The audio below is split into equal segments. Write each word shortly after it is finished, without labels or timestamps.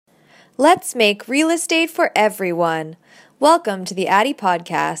Let's make real estate for everyone. Welcome to the Addy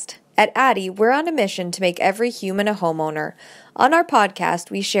Podcast. At Addy, we're on a mission to make every human a homeowner. On our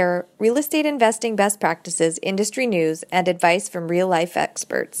podcast, we share real estate investing best practices, industry news, and advice from real-life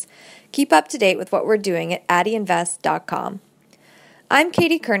experts. Keep up to date with what we're doing at addyinvest.com. I'm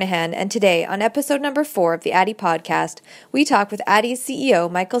Katie Kernahan, and today, on episode number 4 of the Addy Podcast, we talk with Addy's CEO,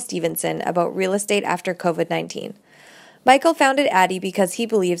 Michael Stephenson, about real estate after COVID-19. Michael founded Addy because he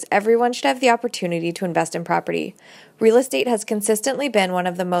believes everyone should have the opportunity to invest in property. Real estate has consistently been one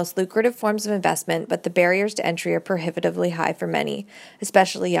of the most lucrative forms of investment, but the barriers to entry are prohibitively high for many,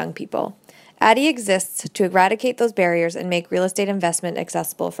 especially young people. Addy exists to eradicate those barriers and make real estate investment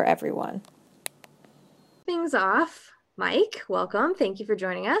accessible for everyone. Things off, Mike, welcome. Thank you for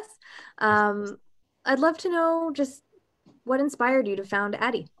joining us. I'd love to know just what inspired you to found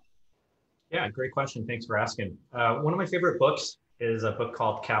Addy. Yeah, great question. Thanks for asking. One of my favorite books is a book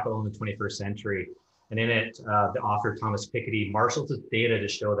called Capital in the 21st Century. And in it, the author, Thomas Piketty, marshals his data to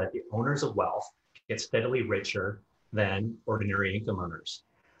show that the owners of wealth get steadily richer than ordinary income earners.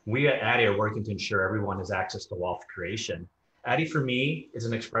 We at Addy are working to ensure everyone has access to wealth creation. Addy, for me, is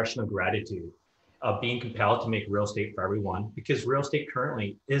an expression of gratitude, of being compelled to make real estate for everyone, because real estate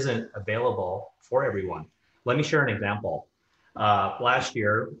currently isn't available for everyone. Let me share an example. Last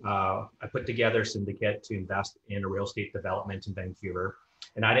year, I put together a syndicate to invest in a real estate development in Vancouver,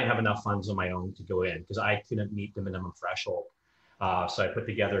 and I didn't have enough funds on my own to go in because I couldn't meet the minimum threshold. So I put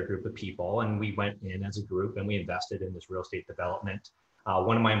together a group of people, and we went in as a group and we invested in this real estate development.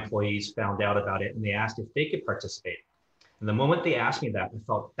 One of my employees found out about it and they asked if they could participate. And the moment they asked me that, I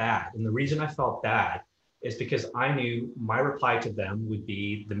felt bad. And the reason I felt bad is because I knew my reply to them would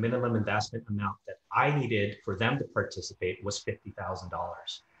be the minimum investment amount that I needed for them to participate was $50,000.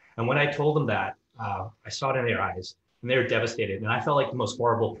 And when I told them that, I saw it in their eyes and they were devastated. And I felt like the most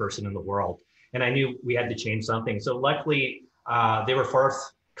horrible person in the world. And I knew we had to change something. So luckily, they were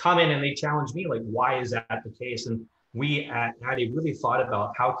forthcoming and they challenged me, like, why is that the case? And we at Addy really thought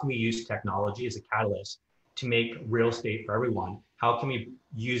about how can we use technology as a catalyst to make real estate for everyone? How can we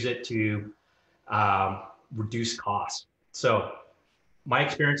use it to reduce costs? So my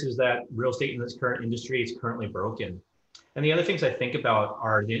experience is that real estate in this current industry is currently broken. And the other things I think about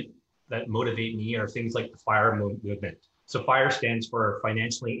that motivate me are things like the FIRE movement. So FIRE stands for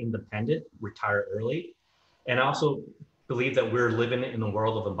financially independent, retire early. And I also believe that we're living in a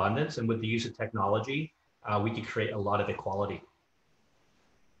world of abundance. And with the use of technology, we could create a lot of equality.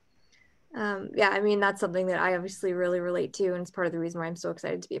 Yeah, I mean, that's something that I obviously really relate to. And it's part of the reason why I'm so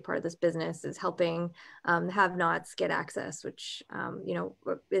excited to be a part of this business is helping have-nots get access, which,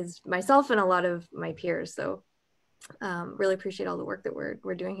 is myself and a lot of my peers. So really appreciate all the work that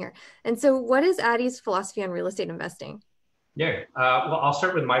we're doing here. And so what is Addy's philosophy on real estate investing? Yeah, well, I'll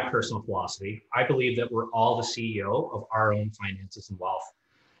start with my personal philosophy. I believe that we're all the CEO of our own finances and wealth.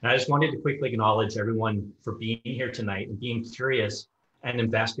 And I just wanted to quickly acknowledge everyone for being here tonight and being curious and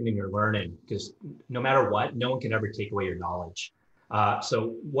investing in your learning, because no matter what, no one can ever take away your knowledge.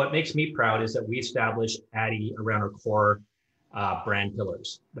 So what makes me proud is that we established Addy around our core brand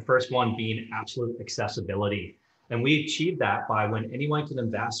pillars. The first one being absolute accessibility. And we achieved that by when anyone can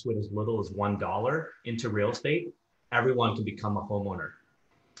invest with as little as $1 into real estate, everyone can become a homeowner.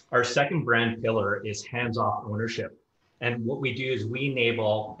 Our second brand pillar is hands-off ownership. And what we do is we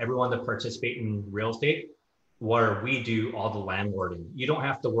enable everyone to participate in real estate where we do all the landlording. You don't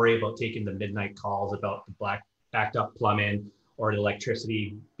have to worry about taking the midnight calls about the backed up plumbing or the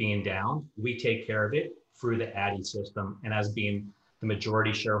electricity being down. We take care of it through the Addy system. And as being the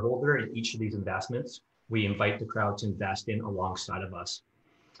majority shareholder in each of these investments, we invite the crowd to invest in alongside of us.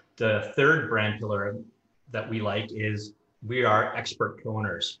 The third brand pillar that we like is we are expert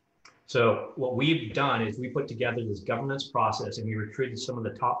co-owners. So what we've done is we put together this governance process and we recruited some of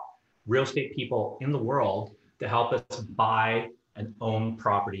the top real estate people in the world to help us buy and own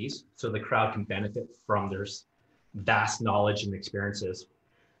properties so the crowd can benefit from their vast knowledge and experiences.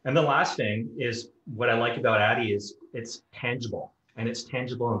 And the last thing is what I like about Addy is it's tangible, and it's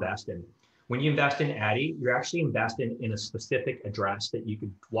tangible investing. When you invest in Addy, you're actually investing in a specific address that you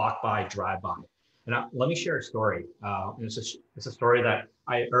could walk by, drive by. And let me share a story. It's a story that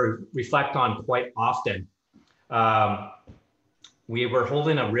I reflect on quite often. We were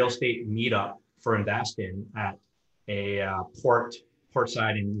holding a real estate meetup for investing at a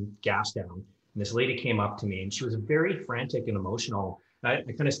portside in Gastown. And this lady came up to me and she was very frantic and emotional. I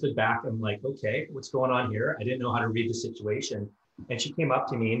kind of stood back. I'm like, okay, what's going on here? I didn't know how to read the situation. And she came up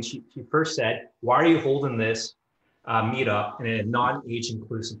to me and she first said, why are you holding this meetup in a non-age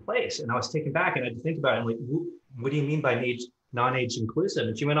inclusive place? And I was taken back and I had to think about it. I'm like, what do you mean by non-age inclusive.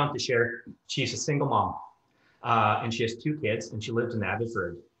 And she went on to share she's a single mom and she has 2 kids and she lives in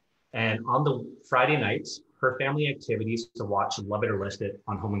Abbotsford. And on the Friday nights, her family activities to watch Love It or List It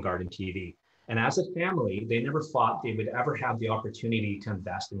on Home and Garden TV. And as a family, they never thought they would ever have the opportunity to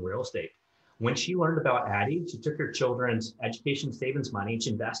invest in real estate. When she learned about Addy, she took her children's education savings money and she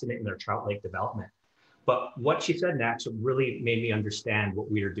invested it in their Trout Lake development. But what she said next really made me understand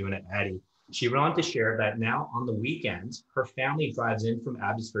what we are doing at Addy. She went on to share that now on the weekends, her family drives in from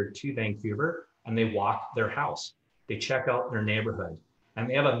Abbotsford to Vancouver and they walk their house. They check out their neighborhood and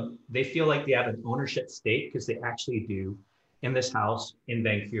they feel like they have an ownership stake because they actually do in this house in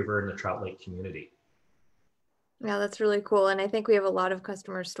Vancouver in the Trout Lake community. Yeah, that's really cool. And I think we have a lot of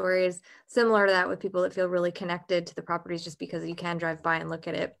customer stories similar to that with people that feel really connected to the properties just because you can drive by and look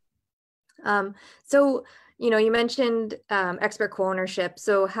at it. So, you mentioned expert co-ownership.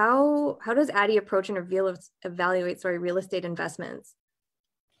 So how does Addy approach and evaluate real estate investments?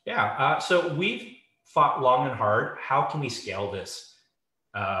 Yeah, so we've fought long and hard. How can we scale this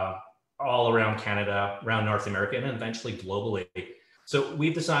all around Canada, around North America, and then eventually globally? So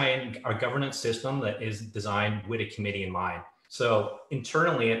we've designed our governance system that is designed with a committee in mind. So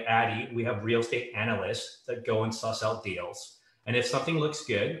internally at Addy, we have real estate analysts that go and suss out deals. And if something looks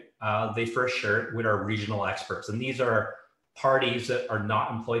good, they first share it with our regional experts. And these are parties that are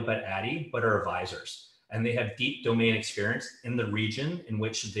not employed by Addy, but are advisors. And they have deep domain experience in the region in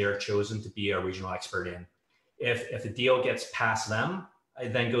which they're chosen to be a regional expert in. If a deal gets past them,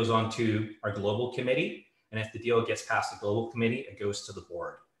 it then goes on to our global committee. And if the deal gets past the global committee, it goes to the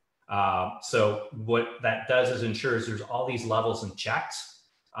board. So what that does is ensures there's all these levels and checks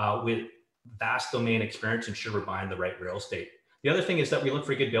with vast domain experience, ensure we're buying the right real estate. The other thing is that we look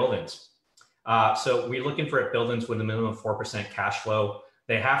for good buildings. So we're looking for buildings with a minimum of 4% cash flow.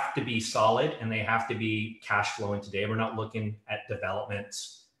 They have to be solid and they have to be cash flowing today. We're not looking at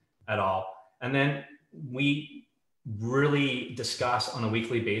developments at all. And then we really discuss on a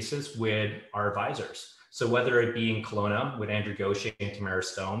weekly basis with our advisors. So whether it be in Kelowna with Andrew Gaucher and Tamara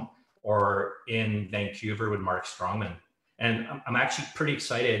Stone, or in Vancouver with Mark Strongman. And I'm actually pretty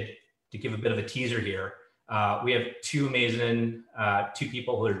excited to give a bit of a teaser here. We have two amazing, two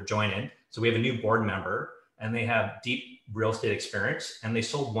people who are joining. So we have a new board member and they have deep real estate experience and they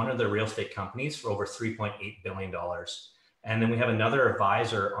sold one of their real estate companies for over $3.8 billion. And then we have another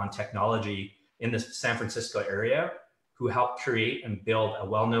advisor on technology in the San Francisco area who helped create and build a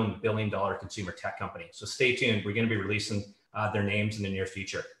well-known billion-dollar consumer tech company. So stay tuned. We're going to be releasing their names in the near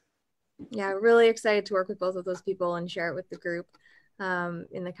future. Yeah, really excited to work with both of those people and share it with the group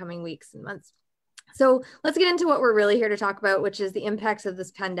in the coming weeks and months. So let's get into what we're really here to talk about, which is the impacts of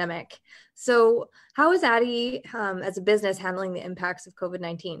this pandemic. So how is Addy as a business handling the impacts of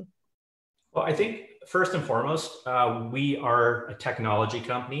COVID-19? Well, I think first and foremost, we are a technology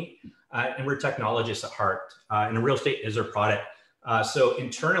company and we're technologists at heart, and real estate is our product. So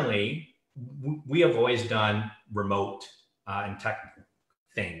internally, we have always done remote and tech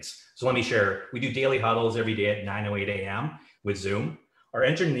things. So let me share, we do daily huddles every day at 9:08 a.m. with Zoom. Our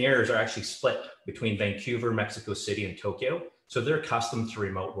engineers are actually split between Vancouver, Mexico City, and Tokyo. So they're accustomed to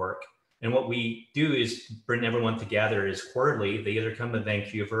remote work. And what we do is bring everyone together is quarterly. They either come to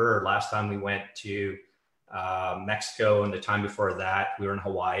Vancouver, or last time we went to Mexico, and the time before that, we were in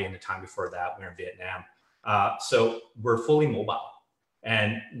Hawaii, and the time before that, we were in Vietnam. So we're fully mobile.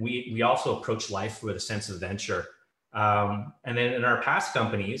 And we also approach life with a sense of adventure. And then in our past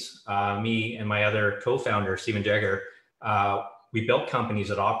companies, me and my other co-founder, Stephen Jagger, we built companies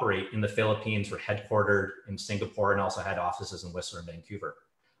that operate in the Philippines, were headquartered in Singapore, and also had offices in Whistler and Vancouver.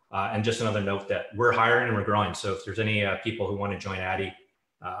 And just another note that we're hiring and we're growing. So if there's any people who want to join Addy,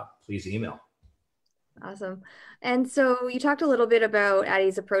 please email. Awesome. And so you talked a little bit about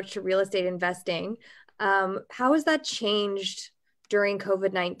Addy's approach to real estate investing. How has that changed during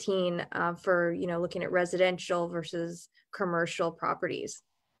COVID-19 for looking at residential versus commercial properties?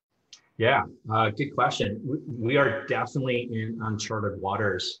 Yeah, good question. We are definitely in uncharted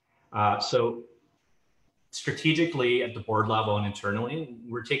waters. So strategically at the board level and internally,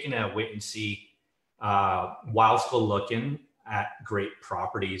 we're taking a wait and see while still looking at great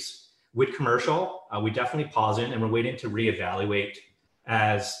properties. With commercial, we definitely pause in and we're waiting to reevaluate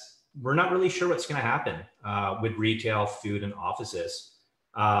as we're not really sure what's going to happen with retail, food, and offices.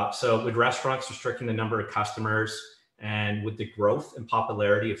 So with restaurants restricting the number of customers, and with the growth and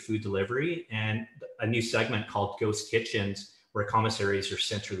popularity of food delivery and a new segment called ghost kitchens, where commissaries are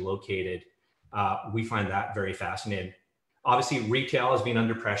centrally located, we find that very fascinating. Obviously, retail has been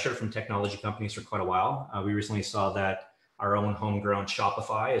under pressure from technology companies for quite a while. We recently saw that our own homegrown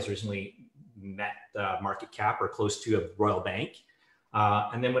Shopify has recently met market cap or close to a Royal Bank.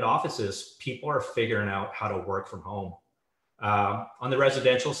 And then with offices, people are figuring out how to work from home. On the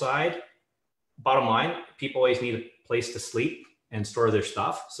residential side, bottom line, people always need a place to sleep and store their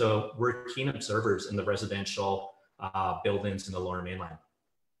stuff. So we're keen observers in the residential buildings in the Lower Mainland.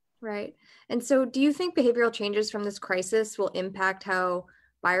 Right. And so do you think behavioral changes from this crisis will impact how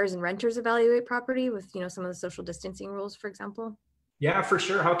buyers and renters evaluate property with, some of the social distancing rules, for example? Yeah, for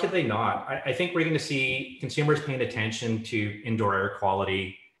sure. How could they not? I think we're going to see consumers paying attention to indoor air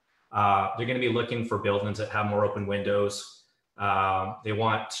quality. They're going to be looking for buildings that have more open windows. They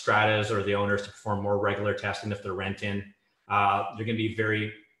want stratas or the owners to perform more regular testing if they're renting. They're going to be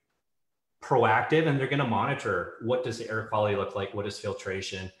very proactive, and they're going to monitor what does the air quality look like, what is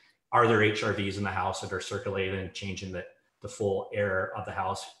filtration, are there HRVs in the house that are circulating and changing the full air of the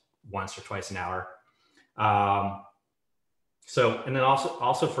house once or twice an hour. And then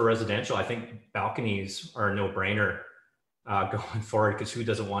also for residential, I think balconies are a no-brainer going forward, because who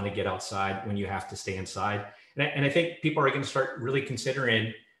doesn't want to get outside when you have to stay inside? And I think people are going to start really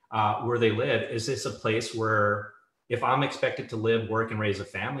considering where they live. Is this a place where, if I'm expected to live, work, and raise a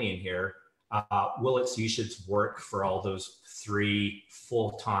family in here, will its usage work for all those 3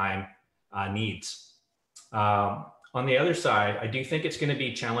 full-time needs? On the other side, I do think it's going to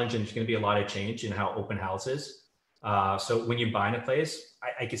be challenging. There's going to be a lot of change in how open houses. So when you're buying a place,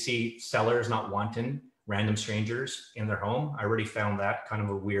 I could see sellers not wanting random strangers in their home. I already found that kind of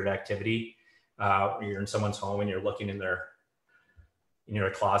a weird activity. You're in someone's home and you're looking in their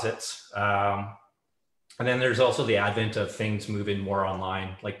closets. And then there's also the advent of things moving more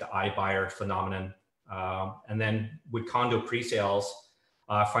online, like the iBuyer phenomenon. And then with condo pre-sales,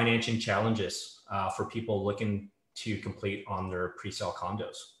 financing challenges for people looking to complete on their pre-sale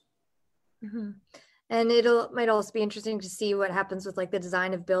condos. Mm-hmm. And might also be interesting to see what happens with like the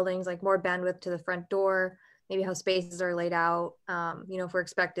design of buildings, like more bandwidth to the front door, maybe how spaces are laid out. If we're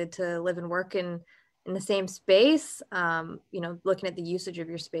expected to live and work in the same space, looking at the usage of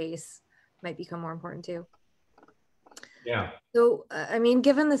your space might become more important too. Yeah. So,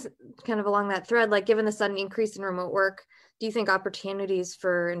 given this kind of along that thread, like given the sudden increase in remote work, do you think opportunities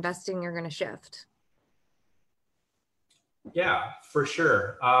for investing are going to shift? Yeah, for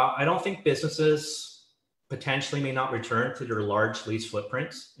sure. I don't think businesses potentially may not return to their large lease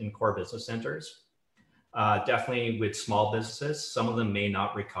footprints in core business centers. Definitely with small businesses, some of them may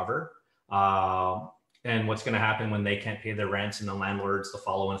not recover. And what's going to happen when they can't pay their rents, and the landlords, the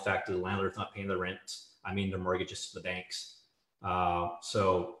follow-on effect of the landlords not paying their rent, their mortgages to the banks.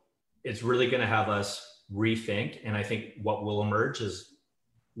 So it's really going to have us rethink. And I think what will emerge is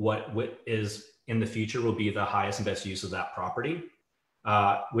what is in the future will be the highest and best use of that property.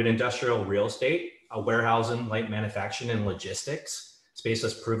 With industrial real estate, warehousing, light manufacturing, and logistics, space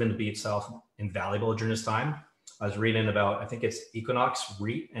has proven to be itself invaluable during this time. I was reading about, I think it's Equinox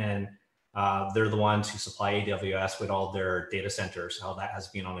REIT, and they're the ones who supply AWS with all their data centers, how that has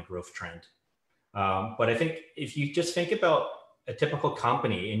been on a growth trend. But I think if you just think about a typical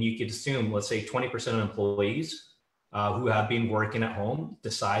company, and you could assume, let's say 20% of employees who have been working at home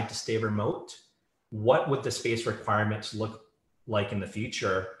decide to stay remote, what would the space requirements look like in the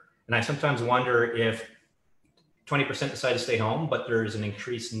future? And I sometimes wonder if 20% decide to stay home, but there's an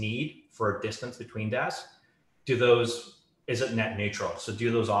increased need for a distance between desks. Is it net neutral? So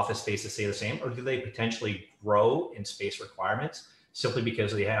do those office spaces stay the same, or do they potentially grow in space requirements simply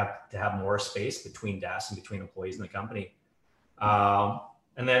because they have to have more space between desks and between employees in the company?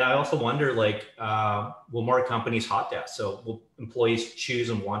 And then I also wonder, will more companies hot desk? So will employees choose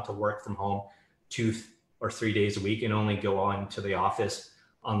and want to work from home 2 or 3 days a week and only go on to the office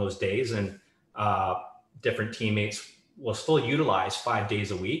on those days? And different teammates will still utilize 5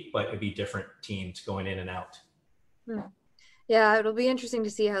 days a week, but it'd be different teams going in and out. Yeah, it'll be interesting to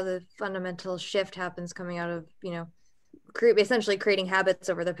see how the fundamental shift happens coming out of, essentially creating habits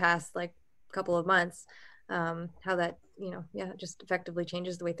over the past couple of months. How that, just effectively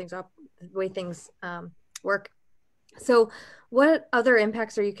changes the way things work. So what other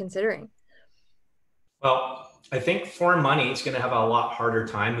impacts are you considering? Well, I think foreign money is going to have a lot harder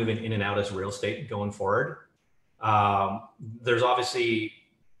time moving in and out as real estate going forward. There's obviously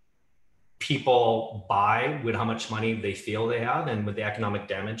people buy with how much money they feel they have, and with the economic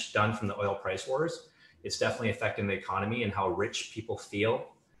damage done from the oil price wars, it's definitely affecting the economy and how rich people feel.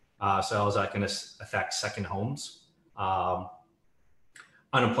 So how is that going to affect second homes?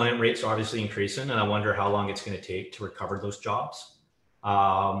 Unemployment rates are obviously increasing, and I wonder how long it's going to take to recover those jobs.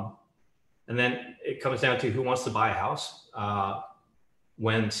 And then it comes down to who wants to buy a house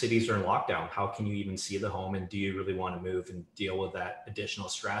when cities are in lockdown. How can you even see the home, and do you really want to move and deal with that additional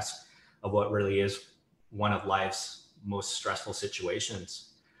stress of what really is one of life's most stressful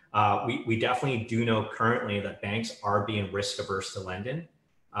situations. We definitely do know currently that banks are being risk averse to lend in.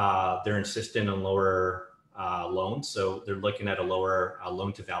 They're insistent on lower loans. So they're looking at a lower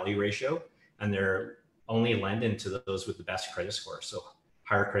loan to value ratio, and they're only lending to those with the best credit score. So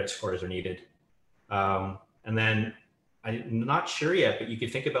higher credit scores are needed. And then I'm not sure yet, but you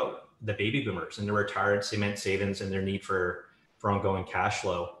could think about the baby boomers and their retired cement savings and their need for ongoing cash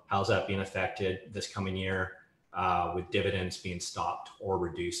flow. How's that being affected this coming year with dividends being stopped or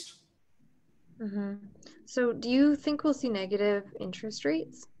reduced? Mm-hmm. So do you think we'll see negative interest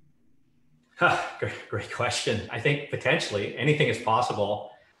rates? Great question. I think potentially anything is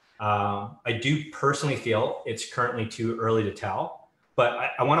possible. I do personally feel it's currently too early to tell,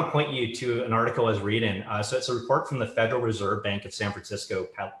 but I want to point you to an article I was reading. So it's a report from the Federal Reserve Bank of San Francisco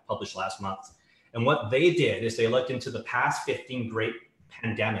published last month. And what they did is they looked into the past 15 great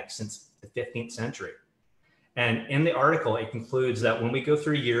pandemics since the 15th century. And in the article, it concludes that when we go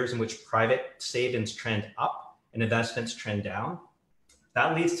through years in which private savings trend up and investments trend down,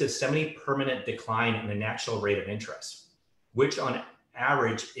 that leads to a semi-permanent decline in the natural rate of interest, which on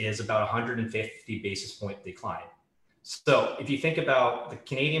average is about 150 basis point decline. So if you think about the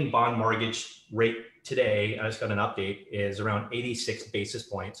Canadian bond mortgage rate today, I just got an update, is around 86 basis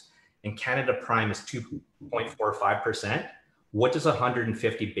points, and Canada Prime is 2.45%. What does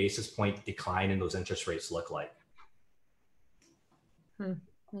 150 basis point decline in those interest rates look like?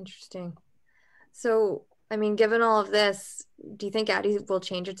 Interesting. So, I mean, given all of this, do you think Addy will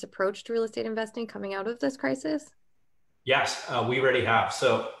change its approach to real estate investing coming out of this crisis? Yes, we already have.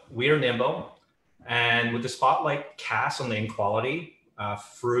 So we are nimble, and with the spotlight cast on the inequality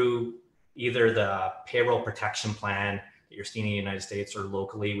through either the payroll protection plan that you're seeing in the United States or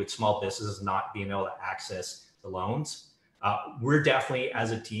locally with small businesses not being able to access the loans, we're definitely, as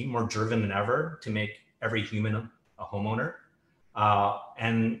a team, more driven than ever to make every human a homeowner.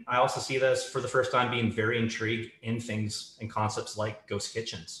 And I also see this for the first time being very intrigued in things and concepts like ghost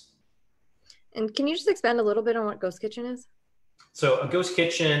kitchens. And can you just expand a little bit on what ghost kitchen is? So a ghost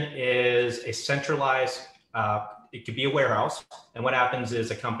kitchen is a centralized, it could be a warehouse. And what happens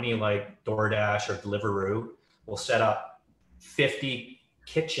is a company like DoorDash or Deliveroo will set up 50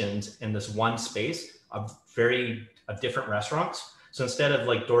 kitchens in this one space of different restaurants. So instead of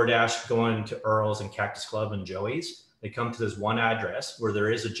like DoorDash going to Earl's and Cactus Club and Joey's, they come to this one address where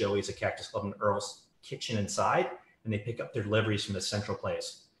there is a Joey's, a Cactus Club, and Earl's kitchen inside, and they pick up their deliveries from a central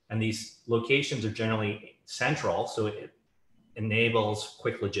place. And these locations are generally central, so it enables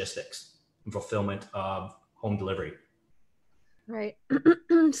quick logistics and fulfillment of home delivery. Right.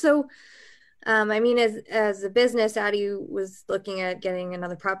 So, I mean, as a business, Addy was looking at getting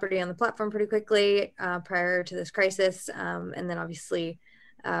another property on the platform pretty quickly prior to this crisis. And then obviously,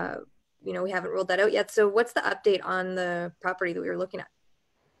 we haven't ruled that out yet. So what's the update on the property that we were looking at?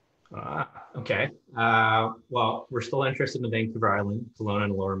 Okay. Well, we're still interested in Vancouver Island, Kelowna,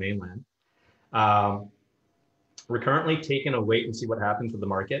 and Lower Mainland. We're currently taking a wait and see what happens with the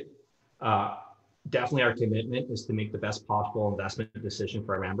market. Definitely our commitment is to make the best possible investment decision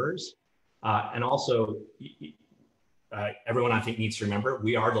for our members. And also, everyone I think needs to remember,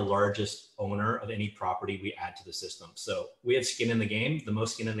 we are the largest owner of any property we add to the system. So we have skin in the game, the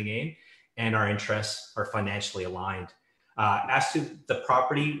most skin in the game, and our interests are financially aligned. As to the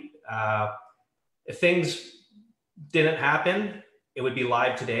property, if things didn't happen, it would be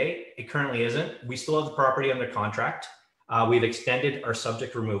live today. It currently isn't. We still have the property under contract. We've extended our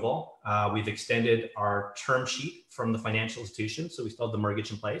subject removal. We've extended our term sheet from the financial institution, so we still have the mortgage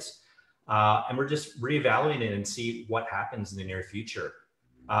in place. And we're just reevaluating it and see what happens in the near future.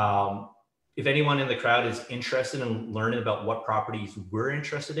 If anyone in the crowd is interested in learning about what properties we're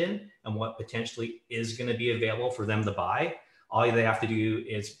interested in and what potentially is going to be available for them to buy, all they have to do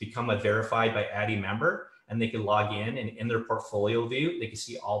is become a verified by Addy member, and they can log in, and in their portfolio view, they can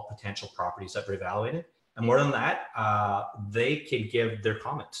see all potential properties that we're evaluating. And more than that, they could give their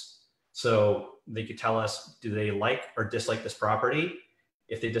comments. So they could tell us, do they like or dislike this property?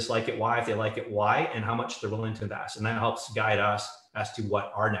 If they dislike it, why? If they like it, why? And how much they're willing to invest. And that helps guide us as to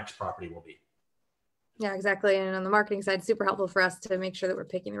what our next property will be. Yeah, exactly. And on the marketing side, super helpful for us to make sure that we're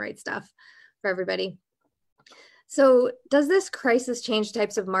picking the right stuff for everybody. So does this crisis change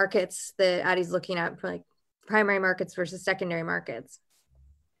types of markets that Addy's looking at, for like primary markets versus secondary markets?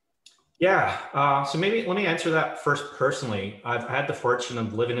 Yeah, so maybe let me answer that first personally. I've had the fortune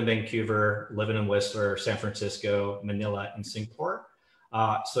of living in Vancouver, living in Whistler, San Francisco, Manila, and Singapore.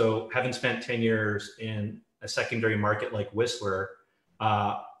 So having spent 10 years in a secondary market like Whistler,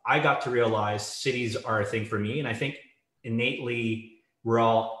 I got to realize cities are a thing for me. And I think innately we're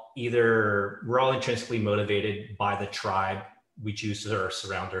all we're all intrinsically motivated by the tribe we choose to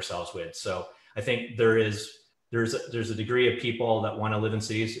surround ourselves with. So I think there's a degree of people that want to live in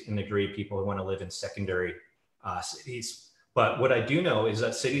cities and a degree of people who want to live in secondary cities. But what I do know is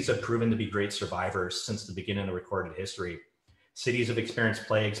that cities have proven to be great survivors since the beginning of recorded history. Cities have experienced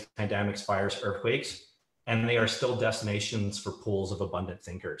plagues, pandemics, fires, earthquakes, and they are still destinations for pools of abundant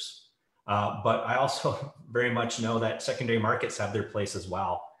thinkers. But I also very much know that secondary markets have their place as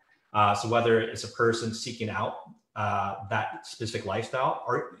well. So whether it's a person seeking out that specific lifestyle,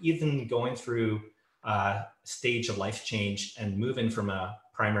 or even going through a stage of life change and moving from a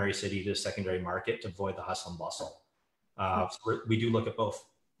primary city to a secondary market to avoid the hustle and bustle. So we do look at both.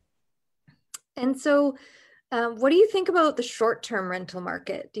 And so what do you think about the short-term rental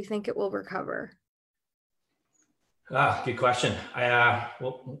market? Do you think it will recover? Good question.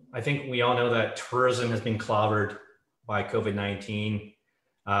 Well, I think we all know that tourism has been clobbered by COVID-19.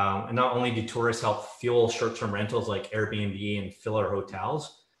 And not only do tourists help fuel short-term rentals like Airbnb and filler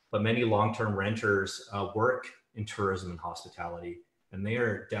hotels, but many long-term renters work in tourism and hospitality, and they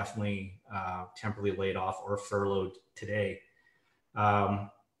are definitely temporarily laid off or furloughed today.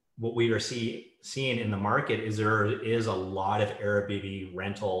 What we are seeing in the market is there is a lot of Airbnb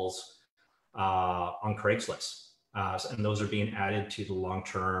rentals on Craigslist, and those are being added to the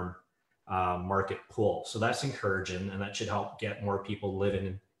long-term market pool. So that's encouraging, and that should help get more people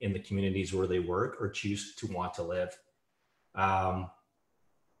living in the communities where they work or choose to want to live.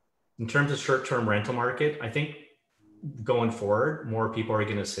 In terms of short-term rental market, I think going forward, more people are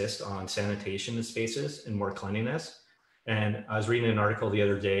going to insist on sanitation of spaces and more cleanliness. And I was reading an article the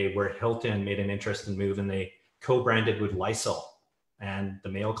other day where Hilton made an interesting move, and they co-branded with Lysol and the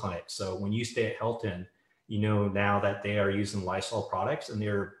Mayo Clinic. So when you stay at Hilton, you know now that they are using Lysol products, and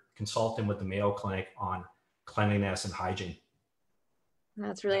they're consulting with the Mayo Clinic on cleanliness and hygiene.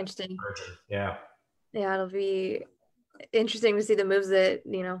 That's really interesting. Yeah. Yeah, it'll be interesting to see the moves that,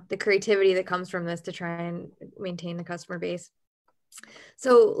 the creativity that comes from this to try and maintain the customer base.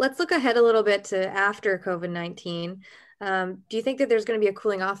 So let's look ahead a little bit to after COVID-19. Do you think that there's going to be a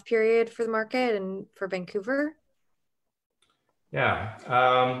cooling off period for the market and for Vancouver? Yeah.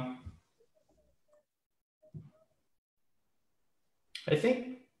 I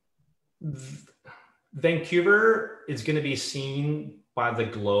think Vancouver is going to be seen by the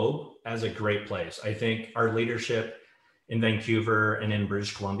globe as a great place. I think our leadership in Vancouver and in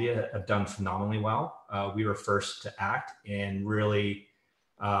British Columbia have done phenomenally well. We were first to act and really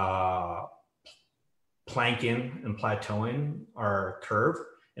planking and plateauing our curve.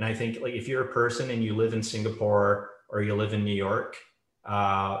 And I think, like, if you're a person and you live in Singapore or you live in New York,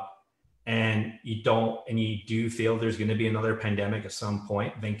 and you do feel there's going to be another pandemic at some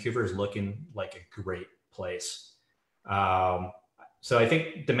point, Vancouver is looking like a great place. So I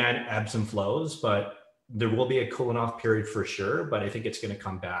think demand ebbs and flows, but there will be a cooling off period for sure. But I think it's going to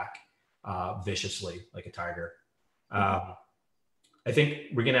come back viciously like a tiger. I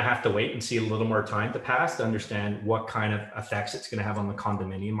think we're going to have to wait and see a little more time to pass to understand what kind of effects it's going to have on the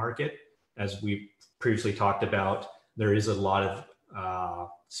condominium market. As we previously talked about, there is a lot of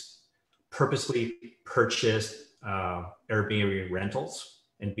purposely purchased Airbnb rentals,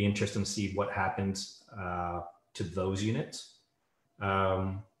 and it'd be interesting to see what happens to those units.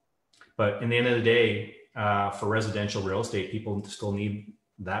 But in the end of the day, for residential real estate, people still need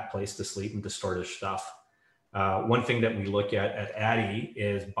that place to sleep and to store their stuff. One thing that we look at Addy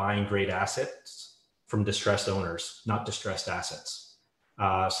is buying great assets from distressed owners, not distressed assets.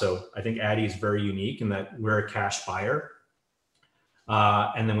 So I think Addy is very unique in that we're a cash buyer.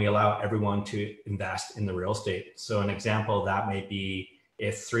 And then we allow everyone to invest in the real estate. So an example of that may be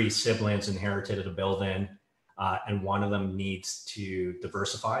if 3 siblings inherited a building and one of them needs to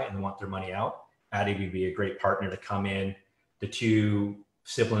diversify and want their money out, Addy would be a great partner to come in. The 2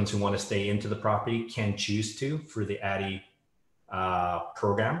 siblings who want to stay into the property can choose to for the Addy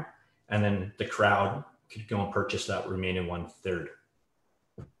program. And then the crowd could go and purchase that remaining 1/3.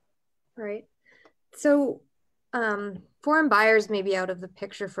 Right. So foreign buyers may be out of the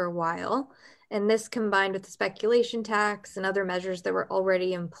picture for a while, and this combined with the speculation tax and other measures that were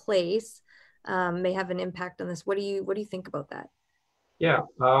already in place may have an impact on this. What do you think about that? Yeah,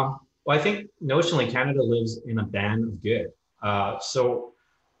 well, I think notionally Canada lives in a band of good. So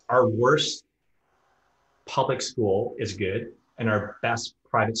our worst public school is good, and our best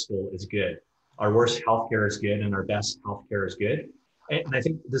private school is good. Our worst healthcare is good, and our best healthcare is good. And I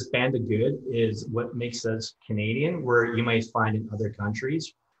think this band of good is what makes us Canadian, where you might find in other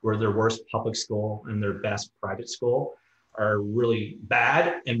countries where their worst public school and their best private school are really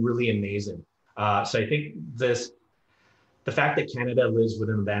bad and really amazing. So I think this The fact that Canada lives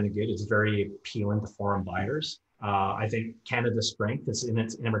within the band of good is very appealing to foreign buyers. I think Canada's strength is in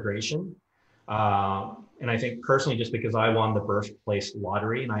its immigration. And I think personally, just because I won the birthplace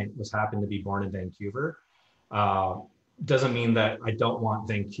lottery and I was happened to be born in Vancouver, uh, doesn't mean that I don't want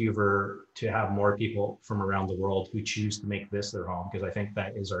Vancouver to have more people from around the world who choose to make this their home, because I think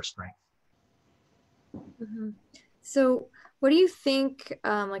that is our strength. Mhm. So, what do you think,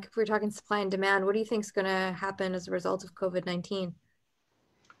 like if we're talking supply and demand, what do you think is going to happen as a result of COVID-19?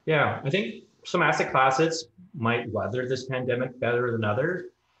 Yeah, I think some asset classes might weather this pandemic better than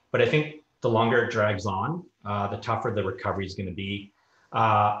others, but I think the longer it drags on, the tougher the recovery is going to be.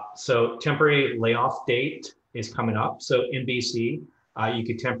 So temporary layoff date is coming up. So in BC, you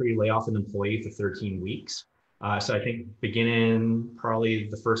could temporarily lay off an employee for 13 weeks. So I think beginning probably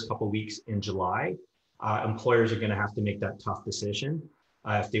the first couple of weeks in July, employers are going to have to make that tough decision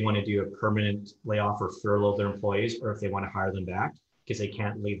if they want to do a permanent layoff or furlough their employees, or if they want to hire them back because they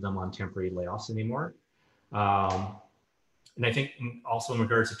can't leave them on temporary layoffs anymore. Um, and I think also in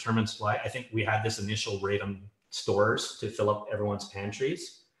regards to term and supply, I think we had this initial rate on stores to fill up everyone's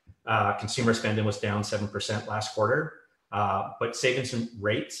pantries. Consumer spending was down 7% last quarter, but savings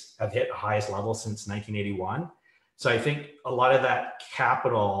rates have hit the highest level since 1981. So I think a lot of that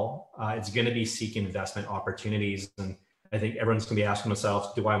capital is going to be seeking investment opportunities. And I think everyone's going to be asking themselves,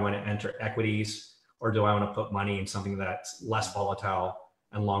 do I want to enter equities, or do I want to put money in something that's less volatile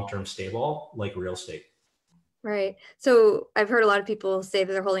and long-term stable, like real estate? Right. So I've heard a lot of people say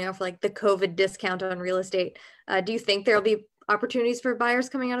that they're holding off like the COVID discount on real estate. Do you think there'll be opportunities for buyers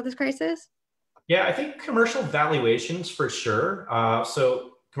coming out of this crisis? Yeah, I think commercial valuations for sure.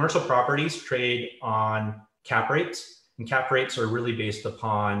 So commercial properties trade on cap rates, and cap rates are really based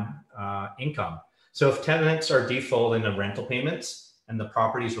upon income. So if tenants are defaulting on rental payments and the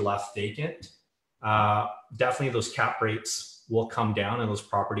properties are left vacant, definitely those cap rates will come down, and those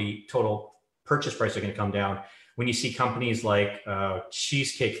property total purchase price are going to come down. When you see companies like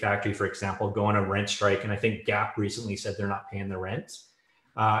Cheesecake Factory, for example, go on a rent strike, and I think Gap recently said they're not paying their rent,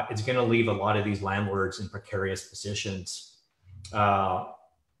 it's going to leave a lot of these landlords in precarious positions. Uh,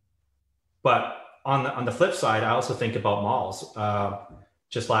 but on the flip side, I also think about malls.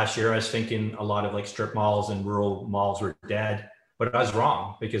 Just last year, I was thinking a lot of like strip malls and rural malls were dead, but I was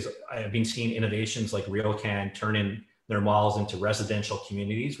wrong, because I've been seeing innovations like RioCan turning their malls into residential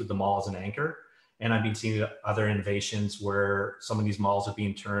communities with the mall as an anchor. And I've been seeing other innovations where some of these malls are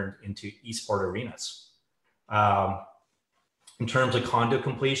being turned into esport arenas. Um, in terms of condo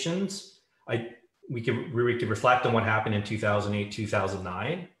completions, we could reflect on what happened in 2008,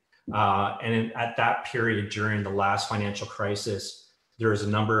 2009. At that period during the last financial crisis, there was a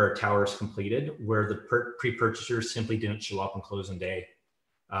number of towers completed where the pre-purchasers simply didn't show up on closing day.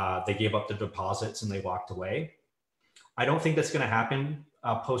 They gave up the deposits and they walked away. I don't think that's going to happen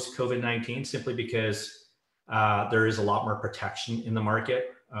post COVID-19, simply because there is a lot more protection in the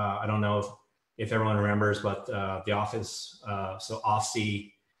market. I don't know if everyone remembers, but the office, so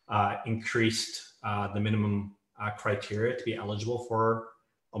OFC, increased the minimum criteria to be eligible for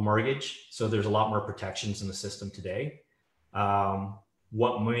a mortgage. So there's a lot more protections in the system today.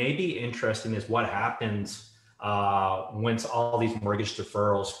 What may be interesting is what happens once all these mortgage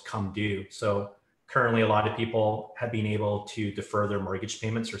deferrals come due. So currently, a lot of people have been able to defer their mortgage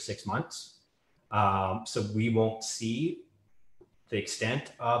payments for 6 months. So we won't see the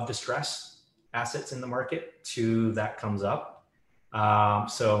extent of distress assets in the market to that comes up.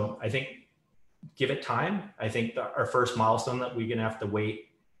 So I think give it time. I think our first milestone that we're going to have to wait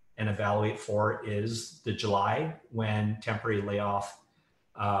and evaluate for is the July, when temporary layoff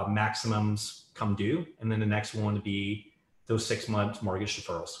maximums come due. And then the next one to be those 6 months mortgage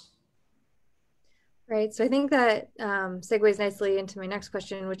deferrals. Right. So I think that segues nicely into my next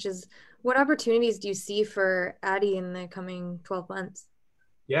question, which is what opportunities do you see for Addy in the coming 12 months?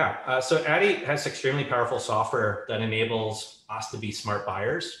 Yeah, so Addy has extremely powerful software that enables us to be smart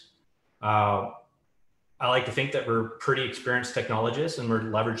buyers. Uh, I like to think that we're pretty experienced technologists, and we're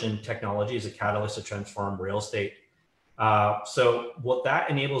leveraging technology as a catalyst to transform real estate. So what that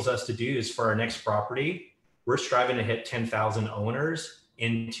enables us to do is, for our next property, we're striving to hit 10,000 owners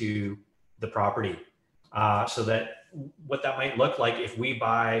into the property. So that what that might look like if we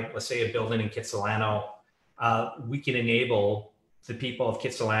buy, let's say, a building in Kitsilano, we can enable the people of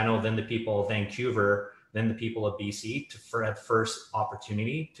Kitsilano, then the people of Vancouver, then the people of BC to have first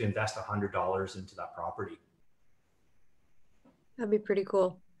opportunity to invest $100 into that property. That'd be pretty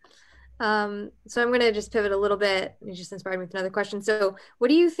cool. So I'm going to just pivot a little bit. You just inspired me with another question. So what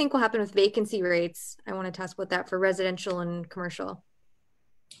do you think will happen with vacancy rates? I wanted to ask about that for residential and commercial.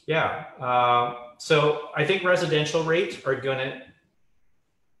 Yeah. So I think residential rates are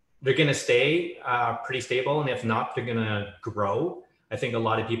they're gonna stay pretty stable, and if not, they're gonna grow. I think a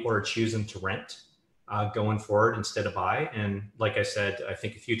lot of people are choosing to rent going forward instead of buy. And like I said, I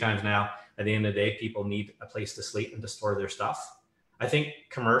think a few times now, at the end of the day, people need a place to sleep and to store their stuff. I think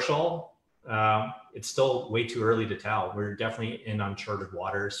commercial, it's still way too early to tell. We're definitely in uncharted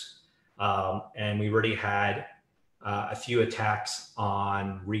waters, and we already had a few attacks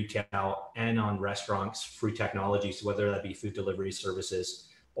on retail and on restaurants through technologies, whether that be food delivery services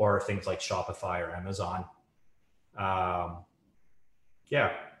or things like Shopify or Amazon. Um,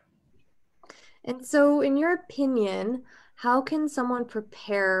 yeah. And so, in your opinion, how can someone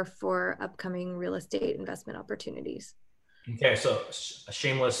prepare for upcoming real estate investment opportunities? Okay. So a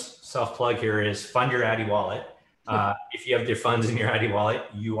shameless self plug here is fund your Addy wallet. If you have your funds in your Addy wallet,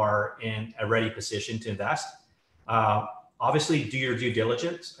 you are in a ready position to invest. Uh, Obviously, do your due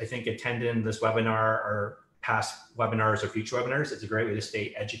diligence. I think attending this webinar or past webinars or future webinars is a great way to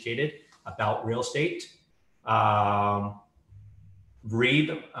stay educated about real estate. Um,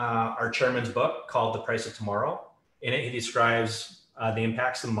 Read our chairman's book called The Price of Tomorrow. In it, he describes the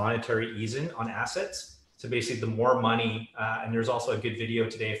impacts of monetary easing on assets. So basically, the more money, and there's also a good video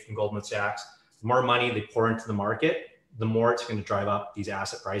today from Goldman Sachs, the more money they pour into the market, the more it's going to drive up these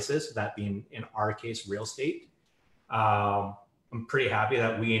asset prices, that being, in our case, real estate. I'm pretty happy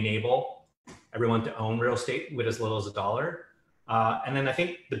that we enable everyone to own real estate with as little as $1. And then I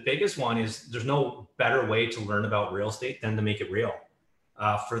think the biggest one is there's no better way to learn about real estate than to make it real.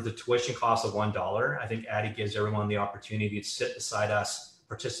 For the tuition cost of $1, I think Addy gives everyone the opportunity to sit beside us,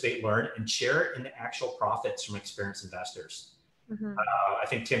 participate, learn, and share in the actual profits from experienced investors. Mm-hmm. I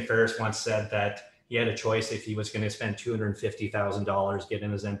think Tim Ferriss once said that he had a choice if he was going to spend $250,000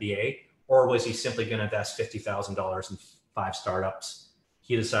 getting his MBA, or was he simply going to invest $50,000 in 5 startups?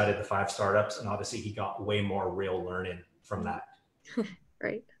 He decided the 5 startups, and obviously he got way more real learning from that.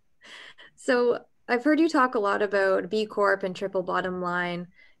 Right. So I've heard you talk a lot about B Corp and triple bottom line.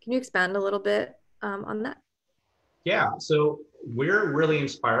 Can you expand a little bit on that? Yeah, so we're really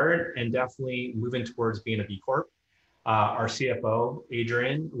inspired and definitely moving towards being a B Corp. Our CFO,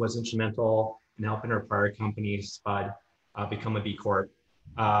 Adrian, was instrumental in helping our prior company, Spud, become a B Corp.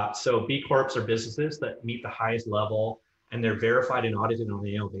 So B Corps are businesses that meet the highest level, and they're verified and audited on an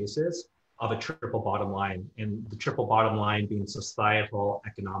annual basis of a triple bottom line, and the triple bottom line being societal,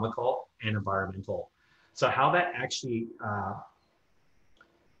 economical, and environmental. So how that actually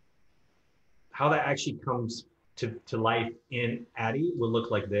comes to life in Addy will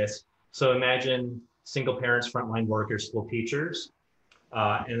look like this. So imagine single parents, frontline workers, school teachers.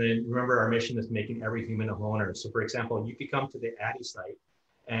 And then remember, our mission is making every human a homeowner. So for example, you could come to the Addy site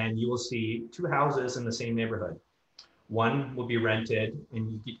and you will see 2 houses in the same neighborhood. One will be rented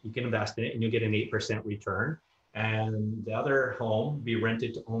and you can invest in it and you'll get an 8% return. And the other home will be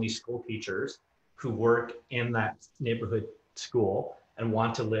rented to only school teachers who work in that neighborhood school and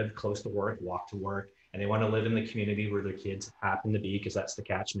want to live close to work, walk to work, and they want to live in the community where their kids happen to be because that's the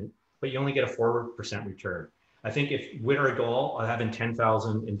catchment. But you only get a 4% return. I think if with our goal of having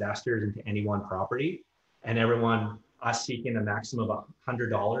 10,000 investors into any one property, and us seeking a maximum of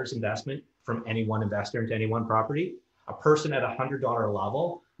 $100 investment from any one investor into any one property, a person at $100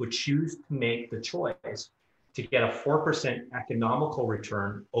 level would choose to make the choice to get a 4% economical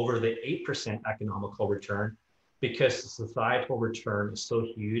return over the 8% economical return, because the societal return is so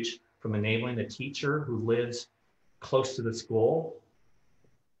huge from enabling a teacher who lives close to the school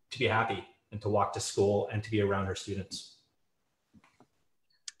to be happy and to walk to school and to be around her students.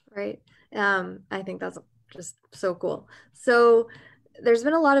 Right. I think that's just so cool. So there's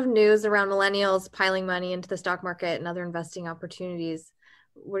been a lot of news around millennials piling money into the stock market and other investing opportunities.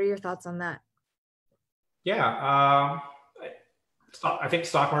 What are your thoughts on that? Yeah, I think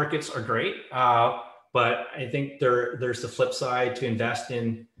stock markets are great, but I think there's the flip side to invest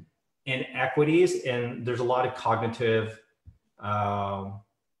in equities, and there's a lot of cognitive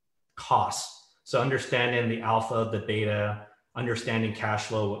costs. So understanding the alpha, the beta, understanding cash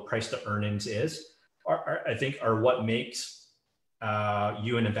flow, what price to earnings is, I think are what makes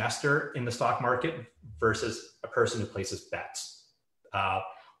you an investor in the stock market versus a person who places bets.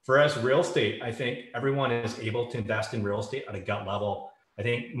 For us, real estate, I think everyone is able to invest in real estate at a gut level. I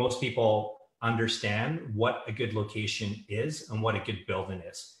think most people understand what a good location is and what a good building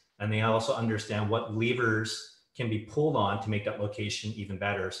is. And they also understand what levers can be pulled on to make that location even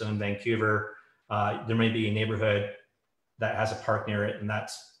better. So in Vancouver, there may be a neighborhood that has a park near it, and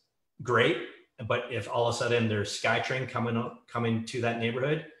that's great. But if all of a sudden there's SkyTrain coming to that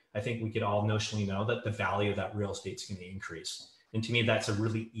neighborhood, I think we could all notionally know that the value of that real estate is going to increase. And to me, that's a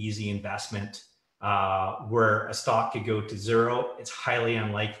really easy investment where a stock could go to zero. It's highly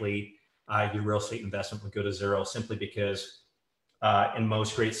unlikely your real estate investment would go to zero simply because in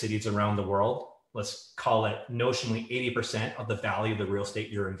most great cities around the world, let's call it notionally 80% of the value of the real estate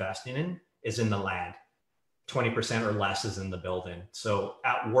you're investing in is in the land. 20% or less is in the building. So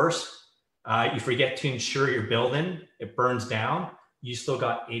at worst, you forget to insure your building, it burns down, you still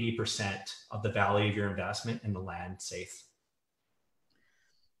got 80% of the value of your investment in the land safe.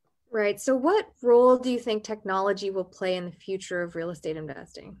 Right. So what role do you think technology will play in the future of real estate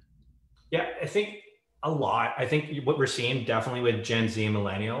investing? Yeah, I think a lot. I think what we're seeing definitely with Gen Z and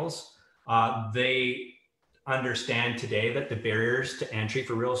millennials, they understand today that the barriers to entry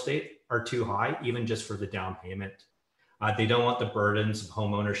for real estate are too high, even just for the down payment. They don't want the burdens of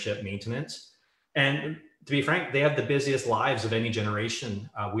home ownership maintenance. And to be frank, they have the busiest lives of any generation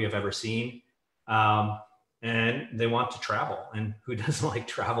we have ever seen. And they want to travel. And who doesn't like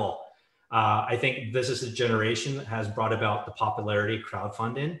travel? I think this is a generation that has brought about the popularity of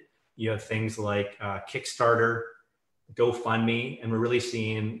crowdfunding. You have things like Kickstarter, GoFundMe, and we're really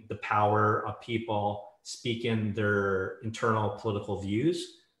seeing the power of people speaking their internal political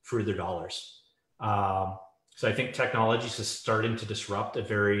views through their dollars. So I think technology is just starting to disrupt a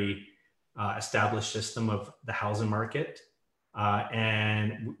very established system of the housing market.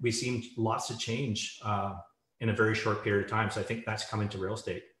 And we've seen lots of change in a very short period of time. So I think that's coming to real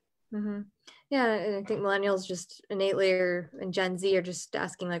estate. Mm-hmm. Yeah, and I think millennials just innately and Gen Z are just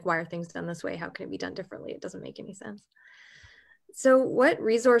asking like, why are things done this way? How can it be done differently? It doesn't make any sense. So what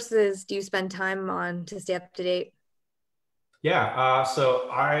resources do you spend time on to stay up to date? Yeah, so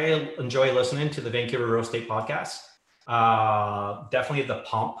I enjoy listening to the Vancouver Real Estate Podcast. Definitely the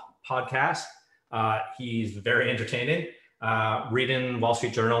Pump podcast. He's very entertaining. Reading Wall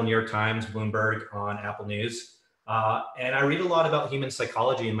Street Journal, New York Times, Bloomberg on Apple News. And I read a lot about human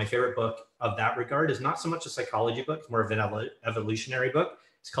psychology, and my favorite book of that regard is not so much a psychology book, it's more of an evolutionary book.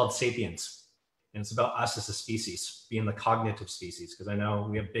 It's called Sapiens. And it's about us as a species, being the cognitive species, because I know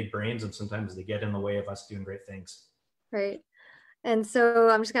we have big brains and sometimes they get in the way of us doing great things. Right. And so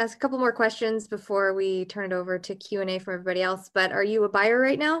I'm just gonna ask a couple more questions before we turn it over to Q&A from everybody else, but are you a buyer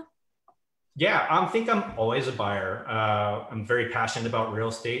right now? Yeah, I think I'm always a buyer. I'm very passionate about real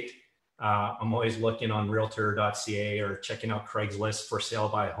estate. I'm always looking on realtor.ca or checking out Craigslist for sale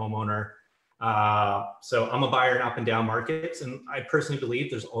by a homeowner. So I'm a buyer in up and down markets. And I personally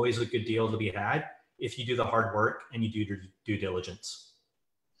believe there's always a good deal to be had if you do the hard work and you do your due diligence.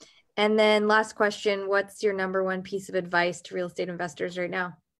 And then last question, what's your number one piece of advice to real estate investors right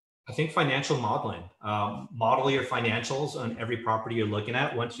now? I think financial modeling. Model your financials on every property you're looking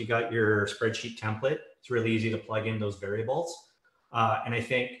at. Once you got your spreadsheet template, it's really easy to plug in those variables. And I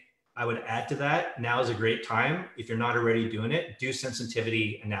think I would add to that, now is a great time. If you're not already doing it, do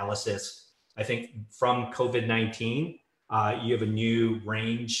sensitivity analysis. I think from COVID-19, you have a new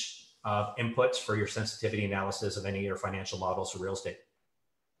range of inputs for your sensitivity analysis of any of your financial models for real estate.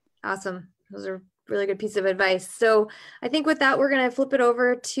 Awesome. Those are really good piece of advice. So I think with that, we're going to flip it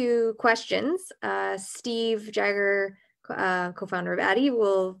over to questions. Steve Jagger, co-founder of Addy,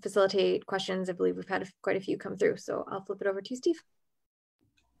 will facilitate questions. I believe we've had quite a few come through. So I'll flip it over to you, Steve.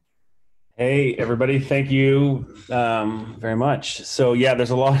 Hey, everybody. Thank you very much. So yeah,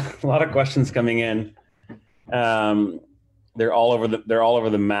 there's a lot of questions coming in. They're all over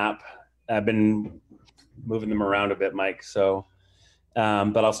the map. I've been moving them around a bit, Mike. So,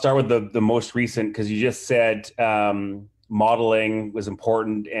 but I'll start with the most recent, because you just said modeling was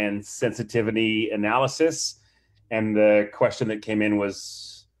important and sensitivity analysis. And the question that came in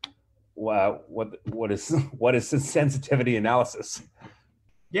was, what is sensitivity analysis?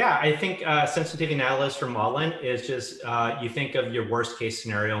 Yeah, I think sensitivity analysis for modeling is just you think of your worst case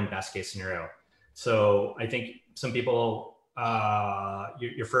scenario and best case scenario. So I think some people,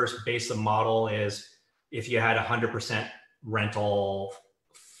 your first base of model is if you had 100% rental,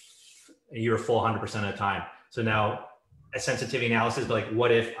 you were full 100% of the time. So now a sensitivity analysis is like,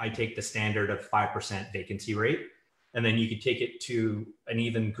 what if I take the standard of 5% vacancy rate? And then you could take it to an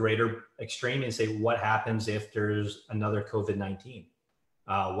even greater extreme and say, what happens if there's another COVID-19?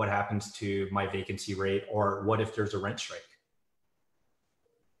 What happens to my vacancy rate, or what if there's a rent strike?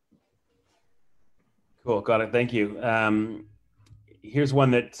 Cool, got it. Thank you. Here's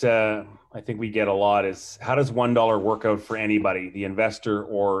one that I think we get a lot is, how does $1 work out for anybody, the investor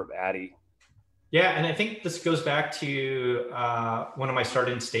or Addy? Yeah, and I think this goes back to one of my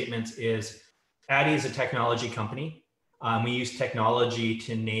starting statements is Addy is a technology company. We use technology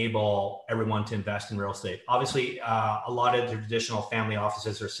to enable everyone to invest in real estate. Obviously, a lot of the traditional family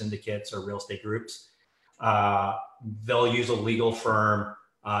offices or syndicates or real estate groups They'll use a legal firm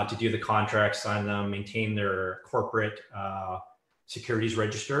to do the contracts, sign them, maintain their corporate securities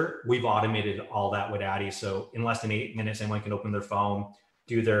register. We've automated all that with Addy. So in less than 8 minutes, anyone can open their phone,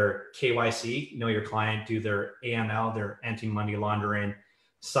 do their KYC, know your client, do their AML, their anti-money laundering,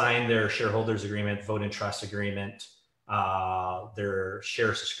 sign their shareholders agreement, vote and trust agreement, their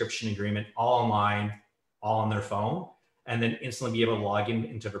share subscription agreement, all online, all on their phone, and then instantly be able to log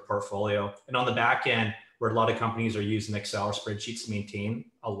into their portfolio. And on the back end, where a lot of companies are using Excel or spreadsheets to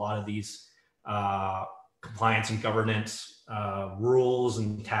maintain a lot of these compliance and governance rules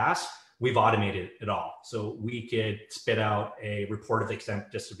and tasks, we've automated it all. So we could spit out a report of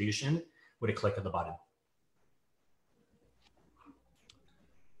exempt distribution with a click of the button.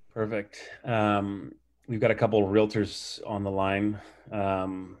 Perfect. We've got a couple of realtors on the line.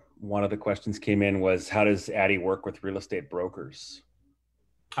 One of the questions came in was, how does Addy work with real estate brokers?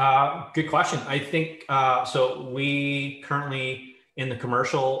 Good question. I think, so we currently in the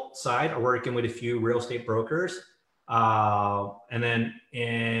commercial side are working with a few real estate brokers. And then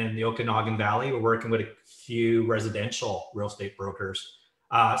in the Okanagan Valley, we're working with a few residential real estate brokers.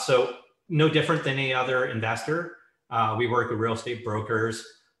 So no different than any other investor. We work with real estate brokers.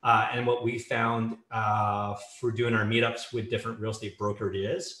 And what we found for doing our meetups with different real estate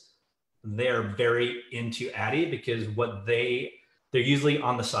brokerages, they're very into Addy because they're usually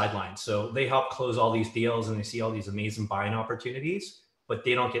on the sidelines. So they help close all these deals and they see all these amazing buying opportunities, but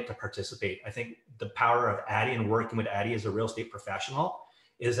they don't get to participate. I think the power of Addy and working with Addy as a real estate professional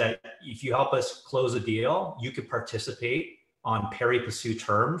is that if you help us close a deal, you could participate on pari passu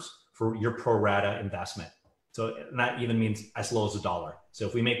terms for your pro rata investment. So that even means as low as $1. So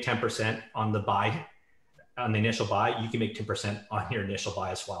if we make 10% on the buy, on the initial buy, you can make 10% on your initial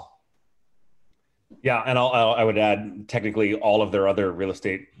buy as well. Yeah, and I would add, technically, all of their other real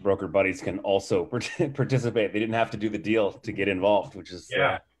estate broker buddies can also participate. They didn't have to do the deal to get involved, which is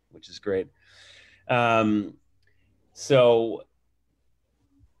great. So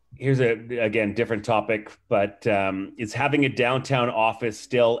here's again different topic, but is having a downtown office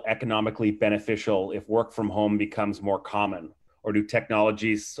still economically beneficial if work from home becomes more common, or do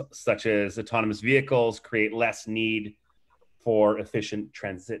technologies such as autonomous vehicles create less need for efficient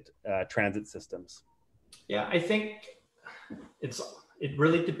transit systems? Yeah, I think it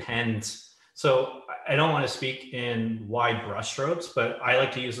really depends. So I don't want to speak in wide brushstrokes, but I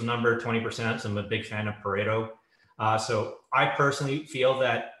like to use the number 20%. So I'm a big fan of Pareto. So I personally feel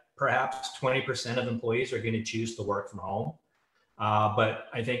that perhaps 20% of employees are going to choose to work from home. But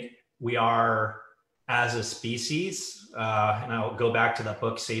I think we are, as a species, and I'll go back to that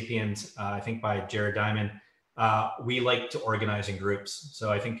book, Sapiens, I think by Jared Diamond, we like to organize in groups.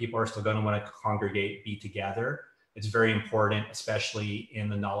 So I think people are still going to want to congregate, be together. It's very important, especially in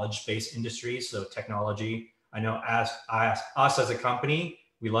the knowledge-based industries. So technology, I know us as a company,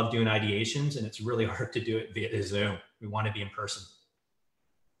 we love doing ideations, and it's really hard to do it via Zoom. We want to be in person.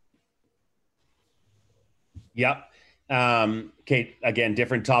 Yep. Okay, again,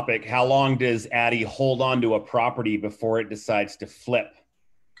 different topic. How long does Addy hold on to a property before it decides to flip?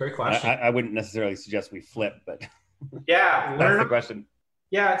 Great question. I wouldn't necessarily suggest we flip, but yeah, that's the question.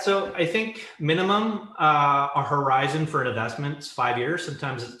 Yeah, so I think minimum a horizon for an investment is 5 years,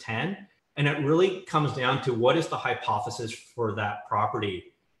 sometimes it's 10. And it really comes down to what is the hypothesis for that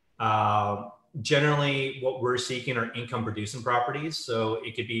property. Generally, what we're seeking are income producing properties. So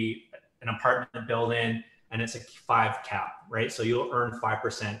it could be an apartment building and it's a 5 cap, right? So you'll earn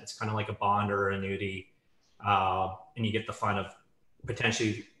 5%. It's kind of like a bond or an annuity. And you get the fun of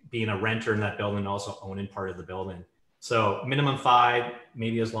potentially being a renter in that building and also owning part of the building. So minimum 5,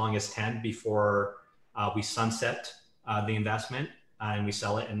 maybe as long as 10 before we sunset the investment and we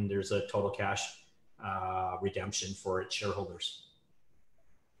sell it, and there's a total cash redemption for its shareholders.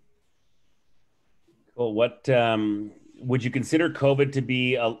 Cool. What would you consider COVID to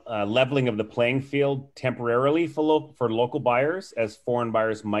be a leveling of the playing field temporarily for local buyers, as foreign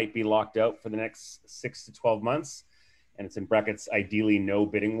buyers might be locked out for the next 6 to 12 months? And it's in brackets, ideally no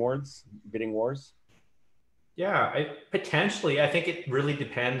bidding wars. Yeah, potentially. I think it really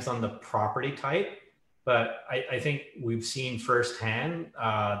depends on the property type, but I think we've seen firsthand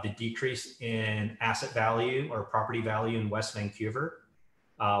the decrease in asset value or property value in West Vancouver,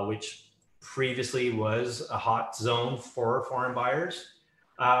 which previously was a hot zone for foreign buyers.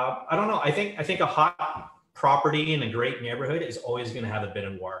 I don't know. I think a hot property in a great neighborhood is always going to have a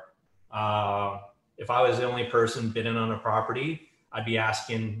bidding war. If I was the only person bidding on a property, I'd be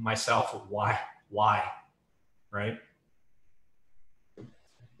asking myself, why, right?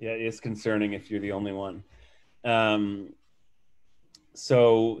 Yeah, it is concerning if you're the only one.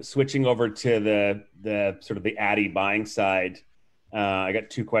 So switching over to the sort of the addy buying side, I got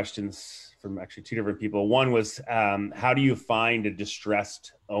two questions from actually two different people. One was, how do you find a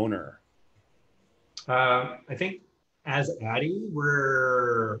distressed owner? I think as addy,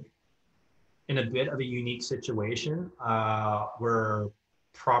 we're in a bit of a unique situation where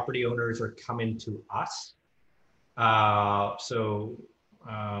property owners are coming to us. So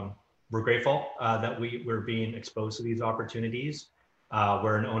we're grateful that we're being exposed to these opportunities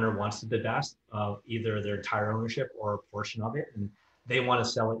where an owner wants to divest of either their entire ownership or a portion of it, and they want to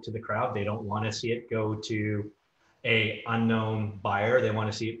sell it to the crowd. They don't want to see it go to a unknown buyer. They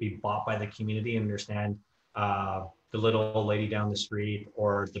want to see it be bought by the community and understand the little lady down the street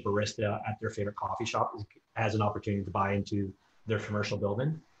or the barista at their favorite coffee shop has an opportunity to buy into their commercial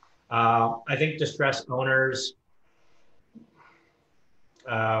building. I think distressed owners,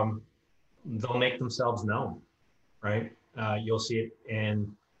 they'll make themselves known, right? You'll see it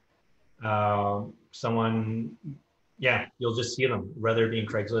in someone, yeah, you'll just see them, whether it be in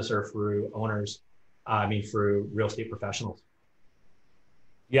Craigslist or through owners, through real estate professionals.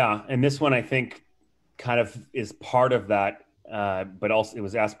 Yeah, and this one I think kind of is part of that, but also it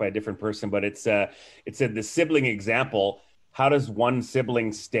was asked by a different person, but it said the sibling example. How does one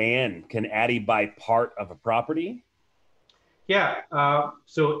sibling stay in? Can addy buy part of a property? Yeah,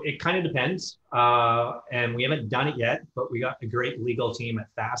 so it kind of depends, and we haven't done it yet, but we got a great legal team at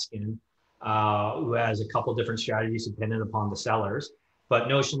Fasken who has a couple different strategies dependent upon the sellers. But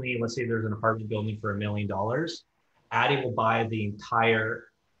notionally, let's say there's an apartment building for $1 million, addy will buy the entire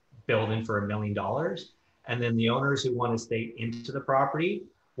building for $1 million, and then the owners who want to stay into the property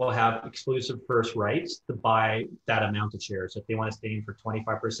will have exclusive first rights to buy that amount of shares. So if they want to stay in for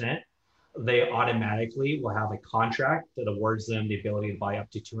 25%, they automatically will have a contract that awards them the ability to buy up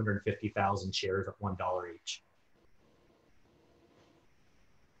to 250,000 shares at $1 each.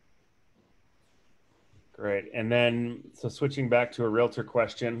 Great. And then, so switching back to a realtor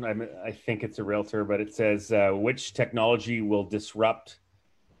question, I think it's a realtor, but it says, which technology will disrupt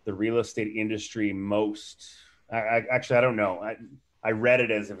the real estate industry most? Actually, I don't know. I read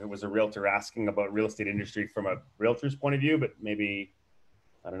it as if it was a realtor asking about real estate industry from a realtor's point of view, but maybe,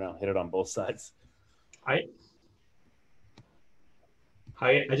 I don't know, hit it on both sides. I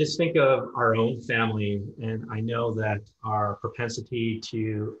just think of our own family, and I know that our propensity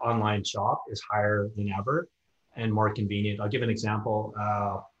to online shop is higher than ever and more convenient. I'll give an example.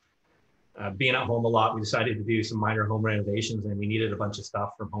 Being at home a lot, we decided to do some minor home renovations, and we needed a bunch of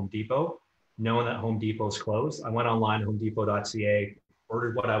stuff from Home Depot. Knowing that Home Depot's closed, I went online, homedepot.ca,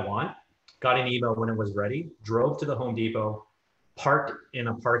 ordered what I want, got an email when it was ready, drove to the Home Depot, parked in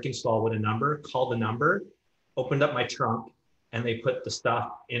a parking stall with a number, called the number, opened up my trunk, and they put the stuff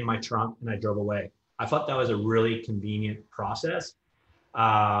in my trunk, and I drove away. I thought that was a really convenient process.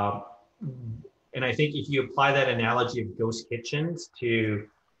 And I think if you apply that analogy of ghost kitchens to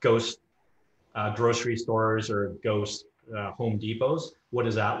ghost grocery stores or ghost Home Depots, what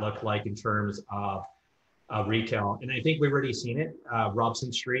does that look like in terms of retail? And I think we've already seen it.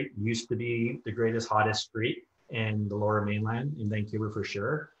 Robson Street used to be the greatest, hottest street in the Lower Mainland in Vancouver for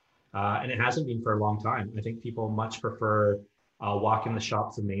sure. And it hasn't been for a long time. I think people much prefer walking the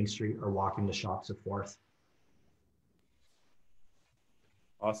shops of Main Street or walking the shops of 4th.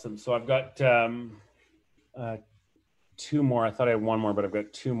 Awesome. So I've got two more. I thought I had one more, but I've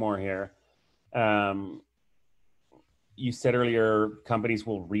got two more here. You said earlier companies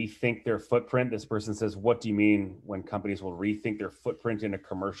will rethink their footprint. This person says, what do you mean when companies will rethink their footprint in a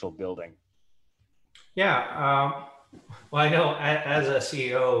commercial building? Yeah, well, I know as a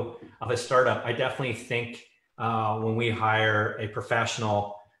CEO of a startup, I definitely think when we hire a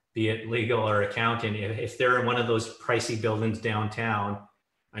professional, be it legal or accountant, if they're in one of those pricey buildings downtown,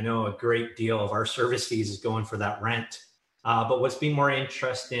 I know a great deal of our service fees is going for that rent. But what's been more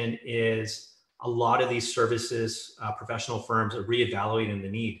interesting is a lot of these services, professional firms are reevaluating the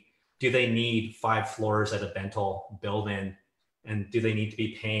need. Do they need 5 floors at a Bentall building? And do they need to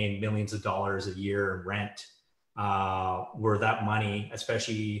be paying millions of dollars a year in rent? Where that money,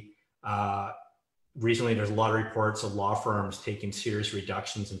 especially recently, there's a lot of reports of law firms taking serious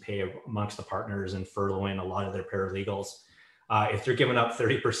reductions in pay amongst the partners and furloughing a lot of their paralegals. If they're giving up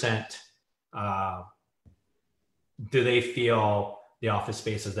 30%, do they feel the office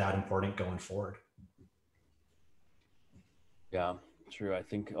space is that important going forward? Yeah, true. I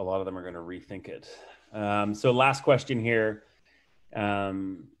think a lot of them are going to rethink it. So last question here,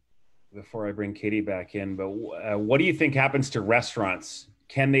 before I bring Katie back in, but what do you think happens to restaurants?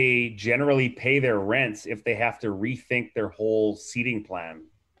 Can they generally pay their rents if they have to rethink their whole seating plan?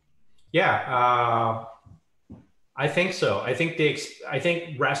 Yeah, I think so. I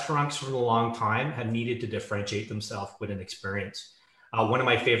think restaurants for a long time have needed to differentiate themselves with an experience. One of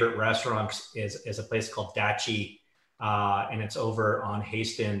my favorite restaurants is a place called Dachi, and it's over on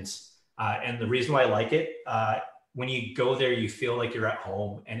Hastings. And the reason why I like it, when you go there, you feel like you're at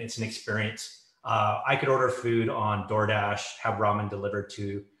home, and it's an experience. I could order food on DoorDash, have ramen delivered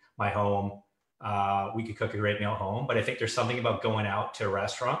to my home. We could cook a great meal at home, but I think there's something about going out to a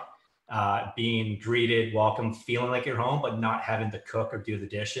restaurant, being greeted, welcome, feeling like you're home, but not having to cook or do the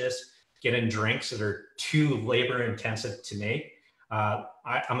dishes, getting drinks that are too labor intensive to make.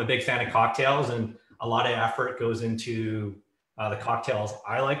 I'm a big fan of cocktails, and a lot of effort goes into the cocktails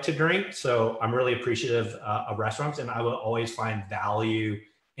I like to drink. So I'm really appreciative of restaurants, and I will always find value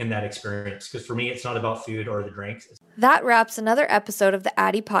in that experience. Because for me, it's not about food or the drinks. That wraps another episode of the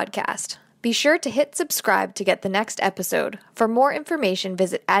Addy Podcast. Be sure to hit subscribe to get the next episode. For more information,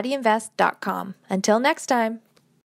 visit addyinvest.com. Until next time.